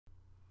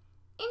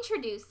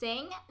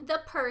Introducing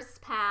the Purse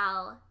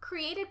Pal,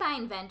 created by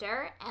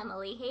inventor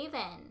Emily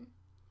Haven.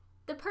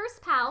 The Purse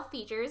Pal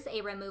features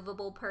a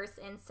removable purse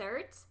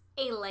insert,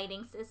 a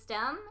lighting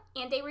system,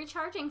 and a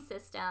recharging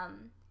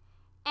system.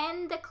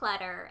 End the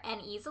clutter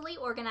and easily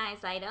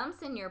organize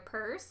items in your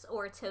purse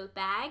or tote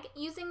bag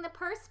using the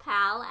Purse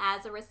Pal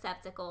as a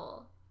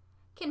receptacle.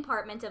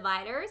 Compartment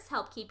dividers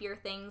help keep your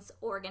things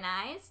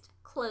organized,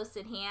 close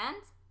at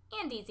hand,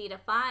 and easy to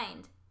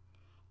find.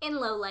 In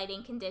low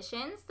lighting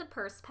conditions, the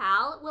Purse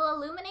Pal will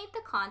illuminate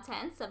the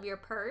contents of your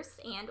purse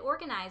and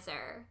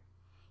organizer.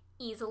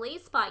 Easily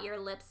spot your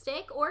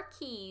lipstick or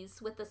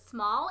keys with the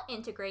small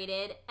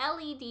integrated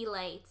LED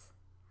light.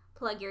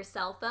 Plug your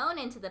cell phone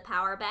into the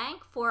power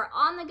bank for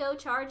on-the-go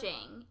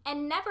charging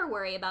and never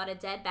worry about a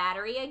dead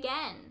battery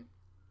again.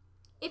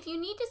 If you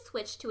need to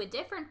switch to a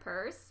different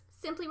purse,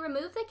 simply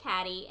remove the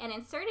caddy and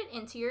insert it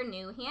into your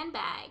new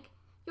handbag.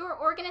 Your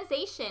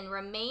organization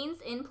remains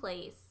in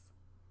place.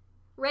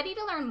 Ready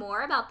to learn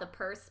more about the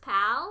Purse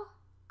Pal?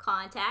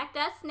 Contact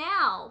us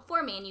now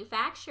for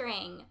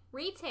manufacturing,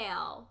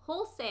 retail,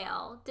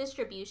 wholesale,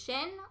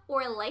 distribution,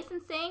 or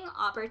licensing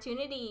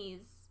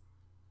opportunities.